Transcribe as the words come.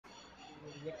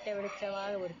வெட்ட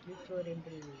வெளிச்சமாக ஒரு கிளிச்சோர்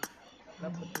என்று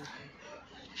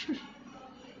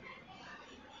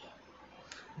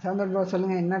சாந்தர் ப்ரோ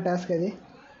சொல்லுங்க என்ன டாஸ்க் அது?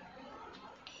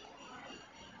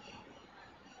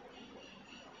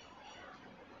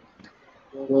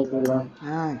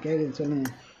 கேக்குது சொல்லுங்க.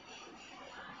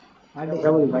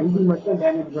 வண்டி மட்டும்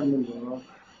டேமேஜ் பண்ணிருக்கோம்.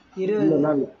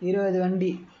 20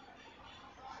 வண்டி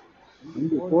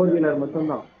 4 வீலர்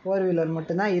மட்டும்தான். 4 வீலர்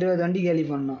மட்டும்தான் 20 வண்டி கேலி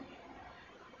பண்ணோம்.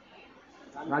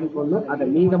 நாளைக்கு ஒண்ணு அதை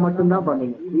நீங்க மட்டும்தான்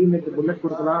பண்ணீங்க. டீமேட் புல்லட்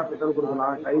கொடுக்கலாம், பெட்ரோல்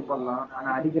கொடுக்கலாம், ட்ரைவ் பண்ணலாம். ஆனா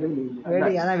அடிக்கிறது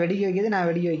அதான் வெடிக்க வைக்கிறது நான்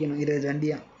வெடிக்க வைக்கணும் 20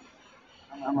 வண்டியா.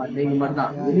 ஆமா நீங்க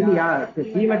மட்டும்தான்.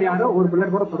 டீமேட் யாரோ ஒரு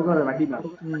புல்லட் கூட கொடுக்காத வண்டி தான்.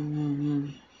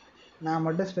 நான்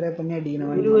மட்டும் ஸ்ப்ரே பண்ணி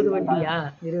அடிக்கணும். 20 வண்டியா?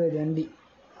 20 வண்டி.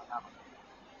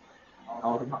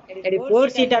 சரி 4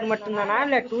 சீட்டர் மட்டும் தானா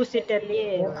இல்ல 2 சீட்டர்லயே?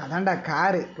 அதான்டா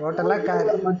கார் டோட்டலா கார்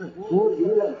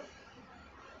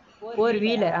 4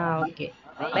 வீலர். ஓகே.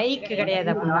 பைக் கிடையாது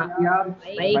அப்படினா?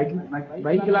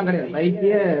 பைக் எல்லாம் கிடையாது.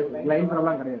 பைக்கே கிளைடர்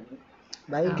எல்லாம் கிடையாது.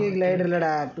 பைக் கிளைடர்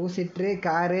இல்லடா 2 seater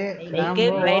car bike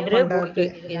glider boat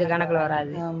இது கணக்குல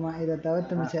வராது. ஆமா இத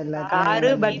தவிர்த்து மிச்சம் இல்ல. கார்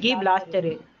பக்கி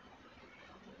பிளாஸ்டர்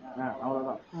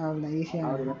அவ்வளவுதான். அவ்வளவுதான் ஈஸியா.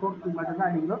 அவர் ரெக்கார்ட் மட்டும் தான்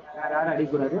அடிக்கணும். வேற யாரும்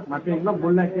அடிக்கூடாது. மற்றவங்களும்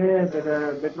புல்லட்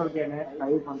பெட்ரோல் கேனு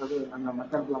ட்ரைவ் பண்றது அந்த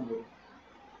மக்களுக்குலாம் போகும்.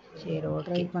 சரி ஓகே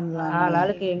ட்ரை பண்ணலாம்.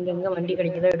 ஆளுக்கு எங்க வண்டி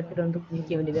கிடைக்குதோ எடுத்துட்டு வந்து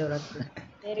குளிக்க வேண்டியதே வராது.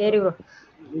 சரி ப்ரோ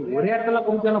ஒரே இடத்துல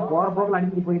குளிச்சாலும் போற போக்குல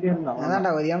அடிச்சிட்டு போயிட்டே இருந்தா அதான்டா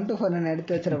ஒரு M24 நான்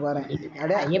எடுத்து வச்சிர போறேன்.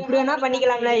 எப்படி வேணா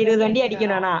பண்ணிக்கலாம்ல. 20 வண்டி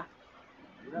அடிக்கணும்னா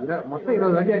மொத்தம்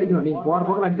 20 வண்டி அடிக்கணும். நீ போற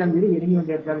போக்குல அடிச்சாலும் சரி, எனிமி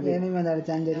வண்டி அடிச்சாலும் சரி,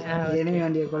 எனிமி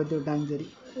வண்டியை கொளுத்து விட்டாலும் சரி.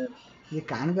 இது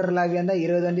கான்கர் லாபியா இருந்தா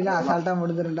 20 வண்டிலாம் அசால்ட்டா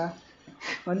முடிஞ்சிரும்டா.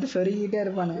 வந்து சொருகிட்டே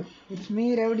இருப்பானுங்க. It's me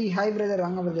ரெவடி. ஹாய் பிரதர்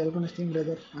வாங்க brother. Welcome to stream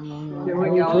brother.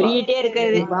 வாங்க சொருகிட்டே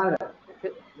இருக்காது.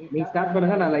 நீ ஸ்டார்ட்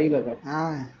பண்ணுங்க நான் லைவ்ல இருக்கேன்.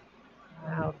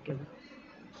 ஓகே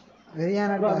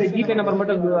வெரியான ஜிபே நம்பர்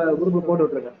மட்டும் குரூப்ல போட்டு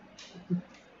விட்டுருங்க.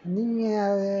 நீங்க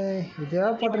இதே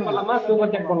போட்டு பண்ணலாமா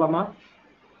சூப்பர் சாட் பண்ணலாமா?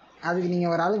 அதுக்கு நீங்க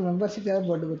ஒரு ஆளுக்கு மெம்பர்ஷிப் ஏதாவது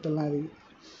போட்டு கொடுத்துடலாம். அதுக்கு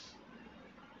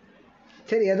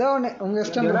சரி ஏதோ ஒன்று உங்க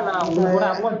இஷ்டம்.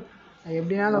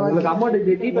 எப்படினாலும்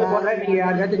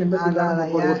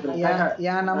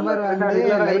என் நம்பர் வந்து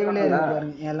லைவ்லயே இருக்கு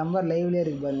பாருங்க. என் நம்பர் லைவ்லயே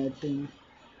இருக்கு பாருங்க. எடுத்துங்க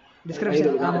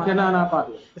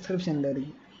டிஸ்கிரிப்ஷன்ல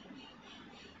இருக்கு.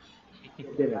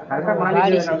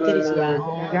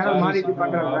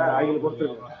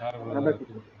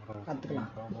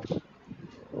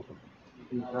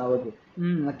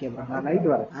 ஓகே நைட்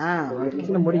வரேன்.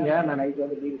 முடிங்க நான் நைட்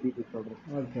வந்து டிடி சொல்றேன்.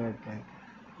 ஓகே ஓகே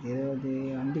 20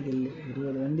 வண்டிகள்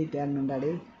 20 வண்டி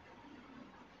தேடணுண்டாடி.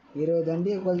 20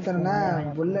 வண்டியை கொளுத்தணும்னா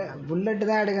புல்லட்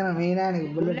தான் எடுக்கணும். மெயினா எனக்கு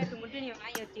புல்லட்.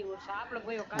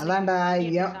 அதான்டா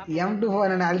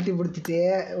M24 நான் அழுத்தி பிடிச்சிட்டு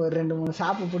ஒரு 2-3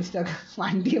 ஷாப்பு பிடிச்சிட்டாக்க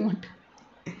வண்டியை மட்டும்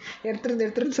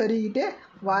எடுத்துருந்து சொருகிட்டு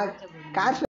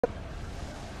கார்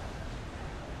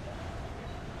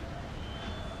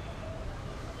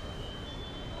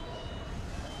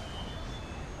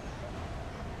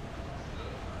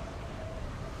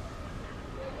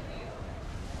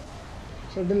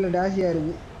ஷெட்டில் டாசியா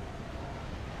இருக்கு.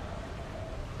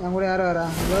 என் கூட யாரும் வரா?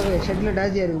 ஷெட்டில்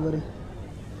டாசியா இருக்கு பாரு.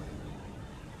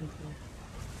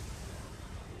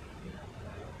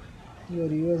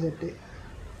 ஒரு யூஎஸ் செட்டு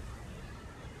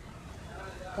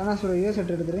காணா சொல்ற. யூஎஸ்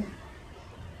செட் எடுத்துரு.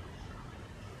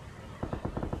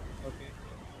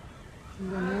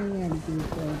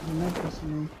 என்ன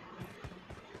பிரச்சனை?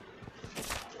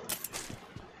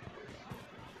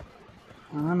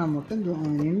 ஆனால் நான் மட்டும்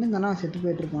நின்று தானே செத்து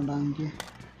போயிட்டு இருப்பான்டா. இங்கே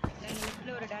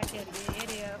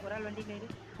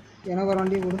எனக்கு ஒரு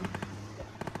வண்டி கொடு.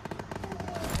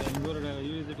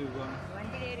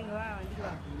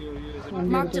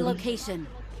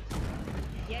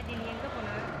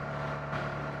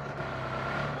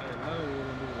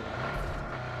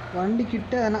 வண்டி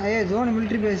கிட்ட ஜோன்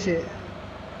மிலிட்ரி பேஸு.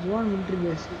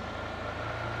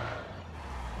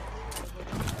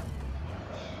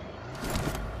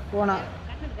 போனா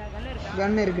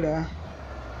கன் இருக்குடா.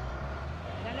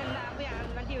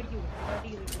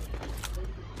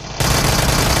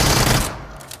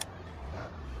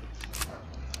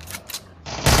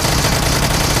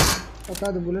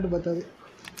 பத்தாது புல்லட் பத்தாது.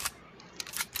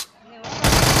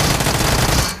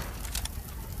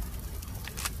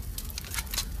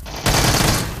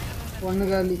 ஒன்று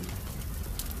காலி.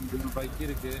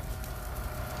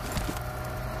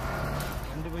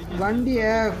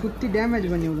 வண்டியை குத்தி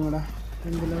டேமேஜ் பண்ணி விடுங்கடா.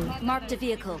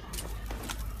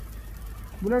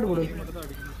 புல்லட் கொடு.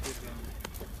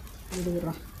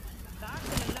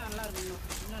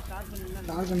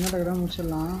 டக்குனு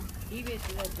முடிச்சிடலாம்.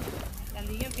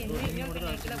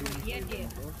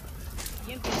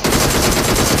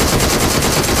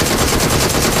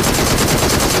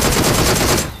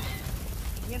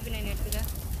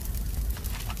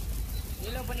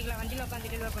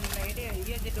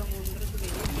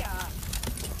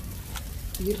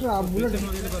 ஓடுறா புல்லட்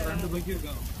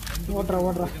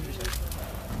ஓட்டுறா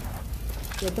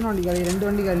எத்தனை வண்டி காலி 2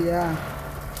 வண்டி காலியா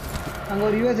அங்கே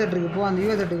ஒரு யூஎஸ் இருக்கு போ அந்த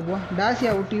யூஎஸ் போ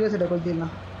டாசியா விட்டு US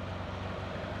கொளுத்திடலாம்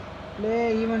play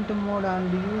event mode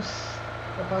and use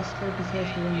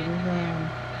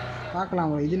பார்க்கலாம்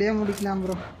ப்ரோ இதுலேயே முடிக்கலாம்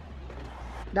ப்ரோ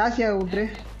டாசியா விட்டுரு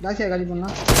டாசியா காலி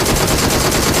பண்ணலாம்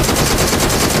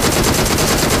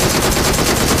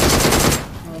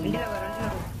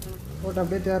போட்டு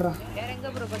அப்படியே தேடுறான்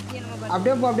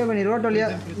அப்படியே போ நீ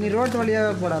ரோட்டு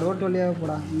வழியாகவே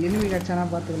போடா எனிமி கிடச்சானா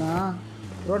பார்த்துக்கலாம்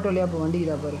ரோட்டு வழியாக போ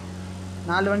வண்டிக்குதா பாரு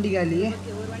 4 வண்டி காலி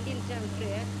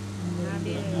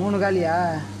 3 காலியா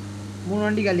 3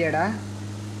 வண்டி காலியாடா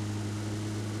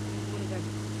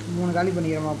 3 காலி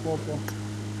பண்ணிக்கிறோமா போ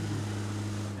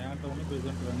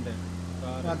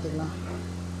பார்த்துக்கலாம்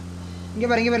இங்கே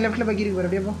பாரு லெஃப்ட்டில் பக்கி இருக்கு பாரு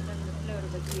அப்படியே போ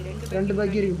 2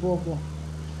 பக்கி இருக்கு போ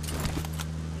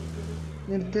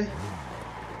நிறுத்து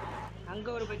அங்க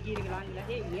ஒரு பக்கி இருக்குலாங்களா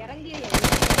இறங்கி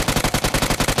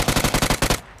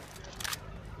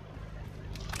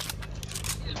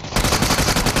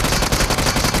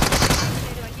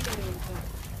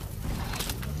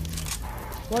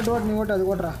ஓட்டு நீ ஓட்டு அது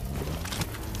ஓட்டுறா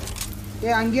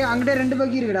அங்கிட்ட 2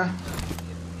 பக்கி இருக்குடா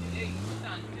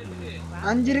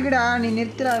 5 இருக்குடா நீ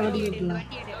நிறுத்துடா வண்டி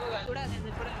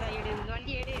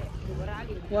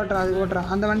ஓட்டலாம் ஓட்டுறா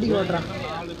அந்த வண்டிக்கு ஓட்டுறா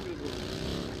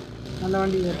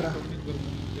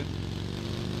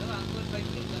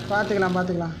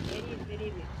பார்த்துக்கலாம்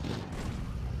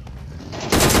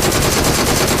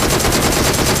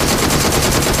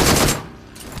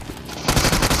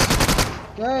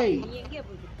ஏய்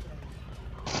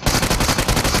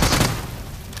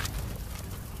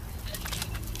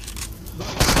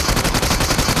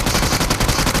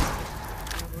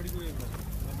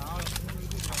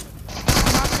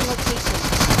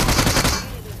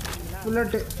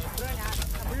புல்லட்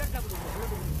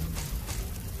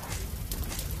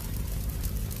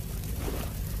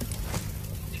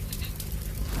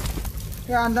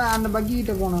அந்த பக்கி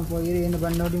கிட்ட போனோம் போய் என்ன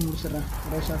பண்ணோடி முடிச்சிடுறேன்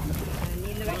ஒரே ஷாட்ல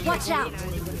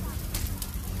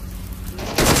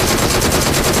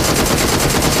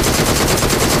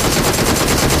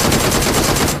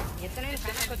எத்தனை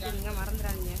கணக்கு வச்சுருங்க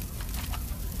மறந்துடாதீங்க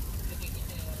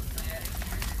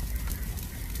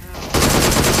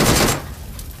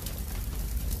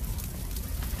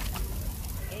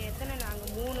எத்தனை நாங்க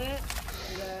 3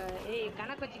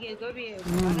 கணக்கு வச்சுக்க கோபி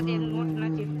பக்கத்துல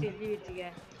நோட்லாம் செஞ்சு எழுதி வச்சுக்க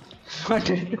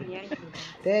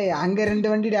டேய் அங்க 2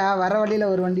 வண்டிடா வர வழியில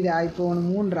ஒரு வண்டிடா இப்போ ஒன்னு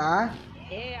 3டா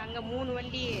அங்க 3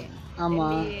 வண்டி ஆமா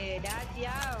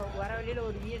டாசியா வர வழியில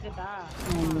ஒரு விஎஸ்டா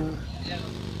ஆமா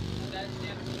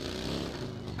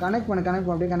கனெக்ட் பண்ணு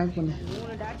அப்படியே கனெக்ட் பண்ணு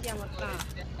 3 டாசியா மொத்தம்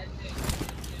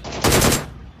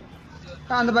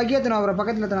அந்த பக்கி ஏத்தணும் அப்புறம்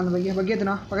பக்கத்துல ஏத்தணும் அந்த பக்கி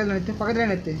ஏத்தணும் பக்கத்துல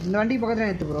நிறுத்து இந்த வண்டிக்கு பக்கத்துல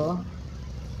நிறுத்து ப்ரோ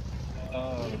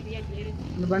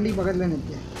இந்த வண்டிக்கு பக்கத்துல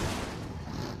நிறுத்து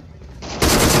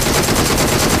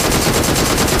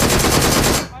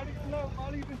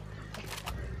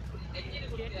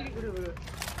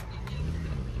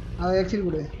அது எக்ஸிட்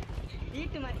கொடு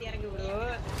வீட்டு மாத்தி இறங்கு ப்ரோ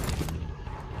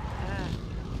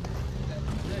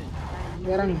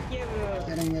இறங்கு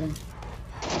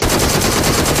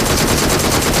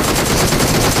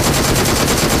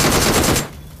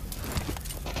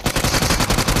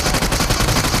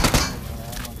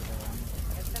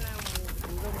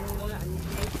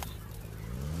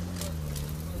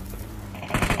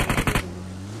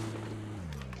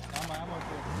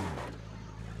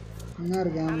என்ன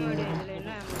இருக்கு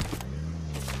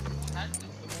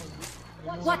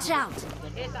Watch out!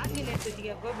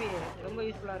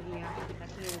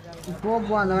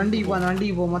 போ அந்த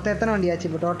வண்டிக்கு போ மொத்தம் எத்தனை வண்டி ஆச்சு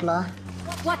இப்போ டோட்டலா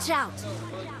Watch out!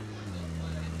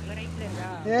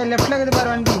 லெஃப்ட்ல இருக்குது பாரு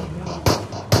வண்டி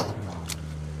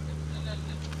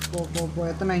போ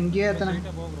எத்தனை இங்கேயே எத்தனை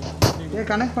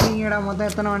கனெக்ட் பண்ணிக்கடா மொத்தம்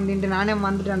எத்தனை வண்டின்ட்டு நானே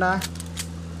மறந்துட்டேன்டா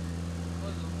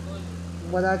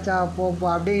இப்போதாச்சா போ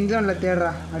அப்படியே இன்ஜோனில்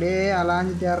தேடுறா அப்படியே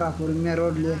அலாஞ்சு தேடுறா பொறுமையாக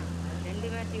ரோட்லேயே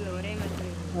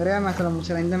ஒரே மேட்ச்சில்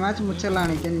முடிச்சிடலாம் இந்த மேட்ச் முடிச்சிடலாம்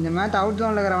எனக்கு இந்த மேட்ச் அவுட்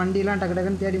ஜோனில் இருக்கிற வண்டிலாம் டக்கு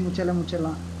டக்குன்னு தேடி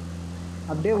முடிச்சிடலாம்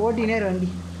அப்படியே ஓட்டினே வண்டி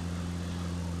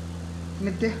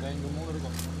நிறுத்து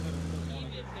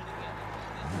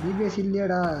டிபிஎஸ்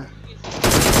இல்லையாடா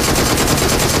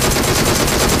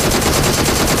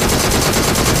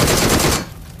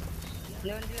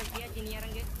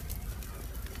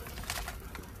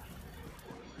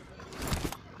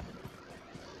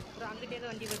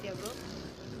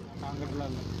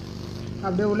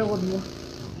அப்படியே உள்ள போட்டு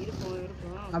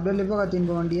அப்படியே லிப்போ காத்தின்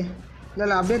போ வண்டியை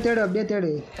இல்லை அப்படியே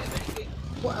தேடு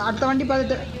அடுத்த வண்டி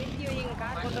பார்த்து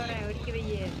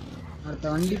அடுத்த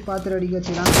வண்டி பார்த்துட்டு அடிக்க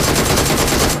வச்சுக்கலாம்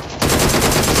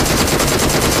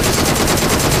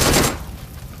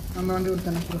அந்த வண்டி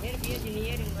கொடுத்தானே ப்ரோ. ஏறு பிஎஸ்சி நீ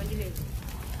ஏறு இங்க வண்டியில ஏறு.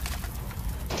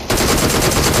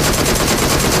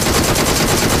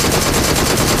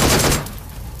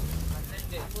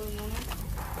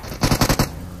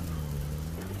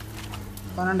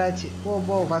 பன்னெண்டாச்சு. போ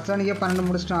ஃபர்ஸ்ட் அன்னைக்கே 12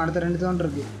 முடிச்சிட்டோம். அடுத்த 2 ஜோன்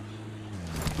இருக்கு.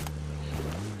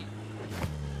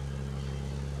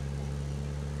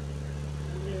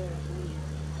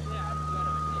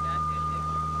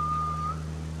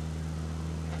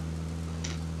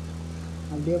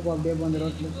 அப்படியே போ அந்த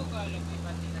ரோட்டில்.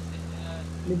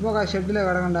 லிப்போக்கா ஷெட்டில்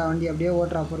கிடக்கண்டா வண்டி. அப்படியே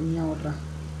ஓட்டுறா, பொறுமையாக ஓட்டுறா.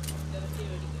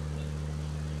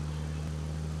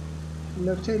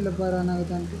 லெஃப்ட் சைடில் பாரு.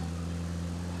 அண்ணாக்கு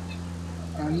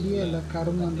வண்டியே இல்லை,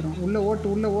 கரும்பு வந்துடும். உள்ளே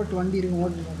ஓட்டு வண்டி இருக்கும்,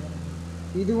 ஓட்டு.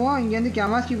 இதுவும் இங்கேருந்து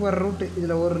கெமாஸ்கி போகிற ரூட்டு.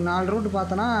 இதில் ஒரு 4 ரூட்டு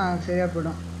பார்த்தோன்னா சரியாக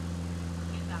போயிடும்.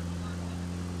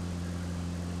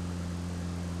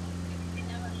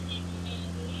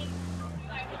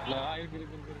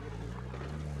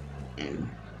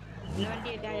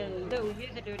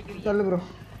 சொல்லு ப்ரோ.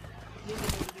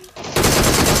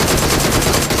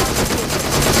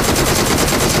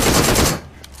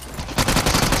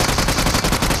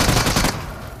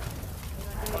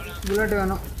 புல்லட்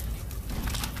வேணும்.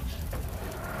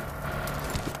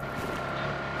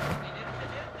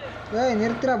 ஏய்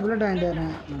நிறுத்துறா, புல்லட் வாங்கிட்டு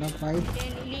வரேன்.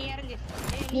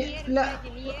 இல்லை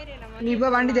நீ இப்போ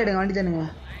வண்டி தேடுங்க.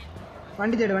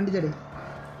 வண்டி தேடு.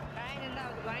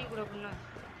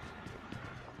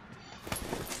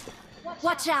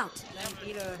 Watch out.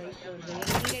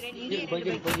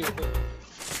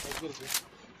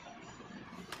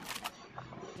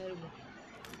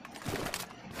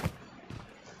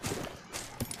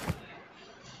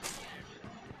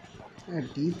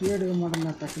 டிபியே எடுக்க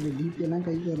மாட்டேன். டக்குனு டிபி எல்லாம்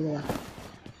கைக்கு வருதா?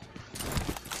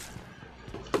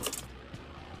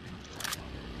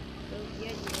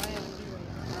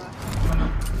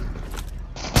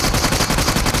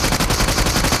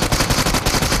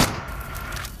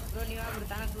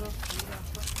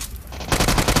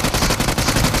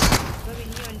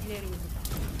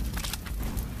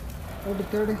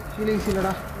 தேடு. ஃபீலிங்ஸ்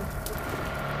இல்லைடா.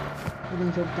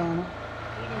 ஃபீலிங்ஸ் எடுத்தாங்கண்ணா.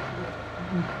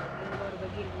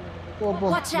 போ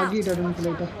பக்கிட்டு எடுன்னு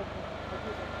சொல்லிட்டா.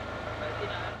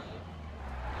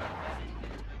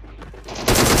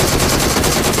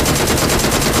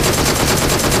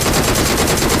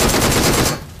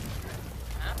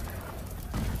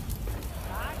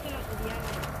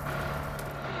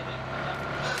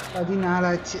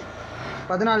 பதினாலாச்சு.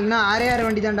 14னா 6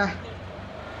 வண்டி தான்டா.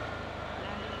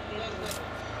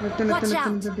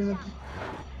 நிறுத்து.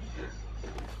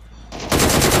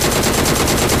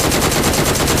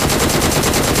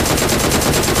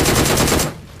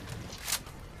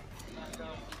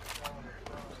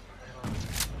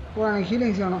 எனக்கு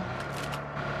ஹீலிங்ஸ் வேணும்.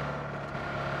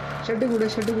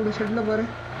 ஷெட்டில் பாரு.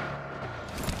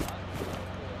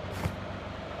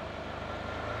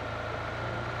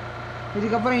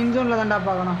 இதுக்கப்புறம் இன்ஜோனில் தான்டா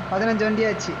பார்க்கணும். 15 வண்டி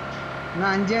ஆச்சு.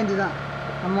 இன்னும் 5 தான்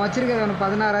நம்ம வச்சிருக்கிறது. ஒன்று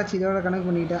 16 ஆச்சு. இதோட கணக்கு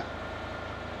பண்ணிக்கிட்டேன்.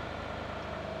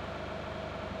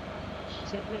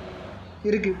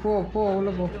 இருக்கு. போ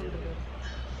உள்ள போ.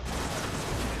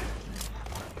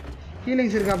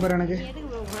 ஹீலிங்ஸ் இருக்கா பாரு எனக்கு.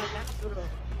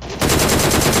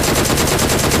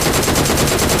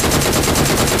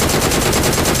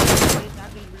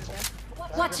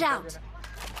 Watch out.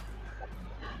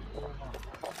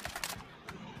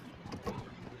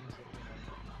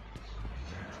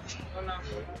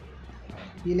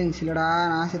 ஹீலிங்ஸ் இல்லடா,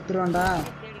 நான் செத்துருவேன்டா.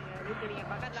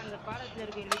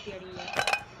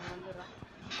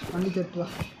 வண்டி தட்டுவா.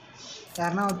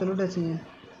 யாருன்னா ஒருத்தர் லூட் வச்சுங்க.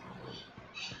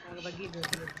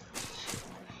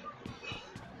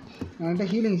 என்கிட்ட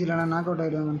ஹீலிங்ஸ் இல்லைண்ணா. Knock out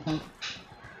ஆகிடுவேன் confirm.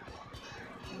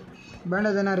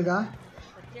 பேண்டேஜ் என்ன இருக்கா?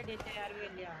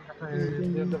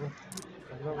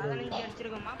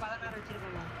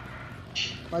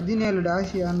 17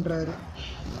 டாசியான்றாரு.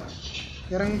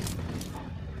 இறங்கு.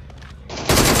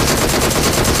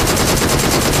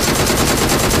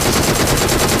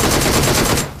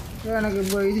 எனக்கு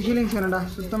இப்போ இது ஹீலிங்ஸ் வேணாடா.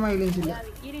 சுத்தமாக ஹீலிங்ஸ் இல்லை.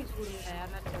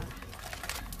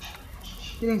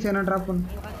 ஹீலிங்ஸ் வேணா ட்ராப் பண்ணு.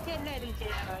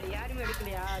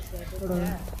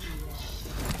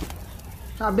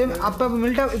 அப்படியே அப்போ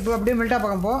மில்ட்டா. இப்போ அப்படியே மில்ட்டா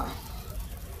பக்கம் போ.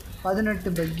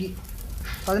 18 பக்கி.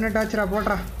 18 ஆச்சுரா.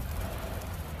 போட்றா.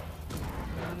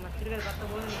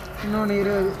 இன்னொன்று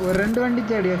 20. ஒரு 2 வண்டி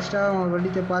தேடி. எக்ஸ்ட்ரா ஒரு வண்டி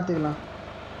தேடி பார்த்துக்கலாம்.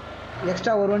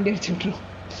 எக்ஸ்ட்ரா ஒரு வண்டி அடிச்சு விட்ருவோம்.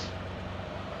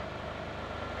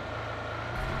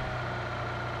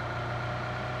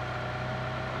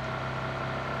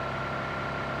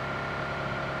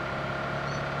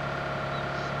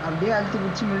 அப்படியே அழுத்தி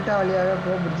பிடிச்சி மில்ட்டா வழியாக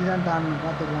போ. பிடிச்சி தான் தாண்டணும்.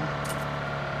 பார்த்துக்கலாம்.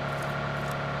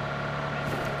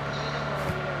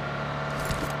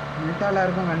 மில்டாவில்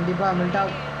இருக்கும் கண்டிப்பாக. மில்டா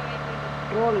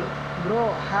ட்ரோல் ப்ரோ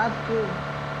ஹேக்கு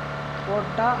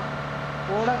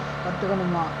போட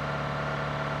கற்றுக்கணுமா?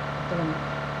 கற்றுக்கணும்.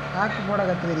 ஹேக்கு போட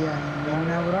கற்றுக்கிறியா?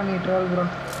 என்ன ப்ரோ நீ troll bro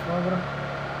bro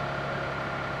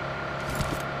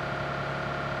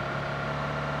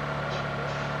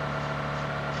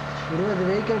 20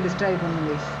 vehicle destroy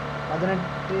பண்ணுங்க.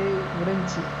 18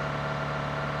 முடிஞ்சு.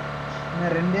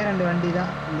 இன்னும் 2 வண்டி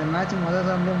தான். இந்த மேட்ச் முதல்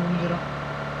ரவுண்ட்லேயே முடிஞ்சிடும்.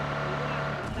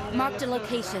 Marked a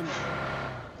location.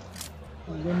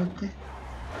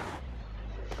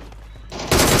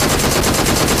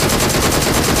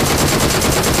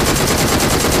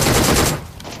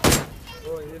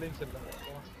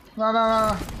 வா வா வா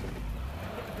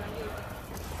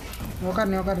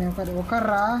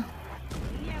உட்கார்றா.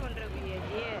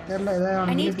 தெரியல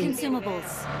I need ஏதாவது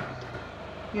consumables.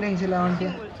 ஹீலிங்ஸ் இல்லை அவன்ட்டு.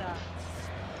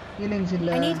 ஹீலிங்ஸ்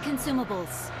இல்லை. I need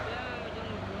consumables.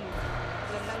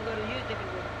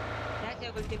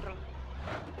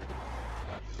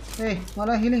 ஏய்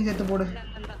முதல்ல ஹீலிங்ஸ் எடுத்து போடு.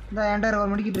 இந்த ஏன்டா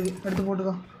ஒரு மணிக்கிட்டு இருக்கு, எடுத்து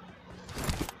போட்டுக்கோ.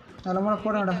 அதில் மூலம்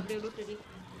போட வேண்டாம்.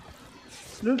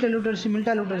 லூட் அடிச்சு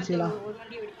மில்டா லூட் அடிச்சிக்கலாம்.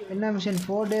 என்ன மிஷன்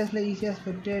 4 days ஈஸியாக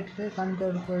ஸ்பெக்டேட்டு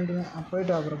கண்ட்ரோல் போயிடுவேன்.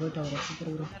 போயிட்டு வாங்க போயிட்டு வாங்க.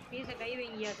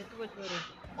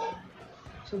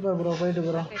 சூப்பர் ப்ரோ போயிட்டு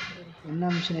ப்ரோ.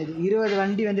 என்ன மிஷன் இது? 20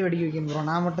 வண்டி வந்து வெடிக்க வைக்கணும் ப்ரோ.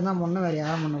 நான் மட்டும்தான் பண்ண, வேறு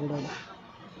யாரும் பண்ணக்கூடாது.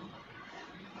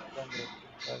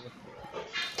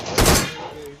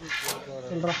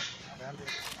 சொல்கிறேன்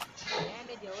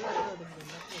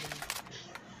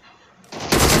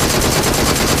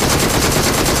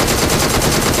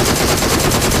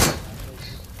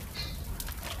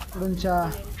முடிஞ்சா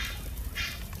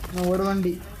ஒரு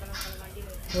வண்டி,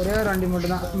 ஒரே ஒரு வண்டி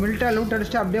மட்டும்தான். மில்டா லூட்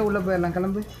அடிச்சுட்டு அப்படியே உள்ளே போயிடலாம்.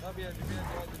 கிளம்பு,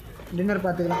 டின்னர்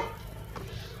பார்த்துக்கலாம்.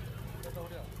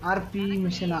 ஆர்பி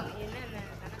மிஷனா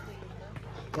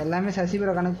எல்லாமே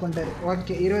சசிபுரம் கணக்கு பண்ணிட்டாரு.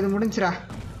 ஓகே 20 முடிஞ்சிரா.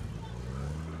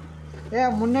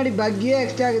 முன்னாடி பக்கியே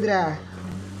எக்ஸ்ட்ரா இருக்குதுரா.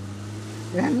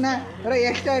 என்ன ப்ரோ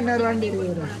எக்ஸ்ட்ரா இன்னொரு வண்டி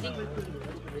இருக்கு ப்ரோ.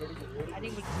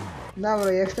 இந்தா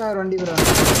ப்ரோ எக்ஸ்ட்ரா ஒரு வண்டி ப்ரோ.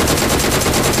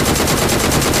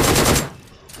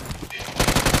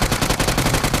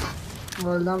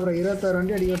 அவ்வளோதான் ப்ரோ. 21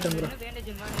 வண்டி அடிக்க விட்டேன் ப்ரோ.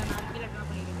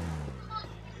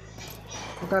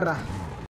 உட்கார்றா.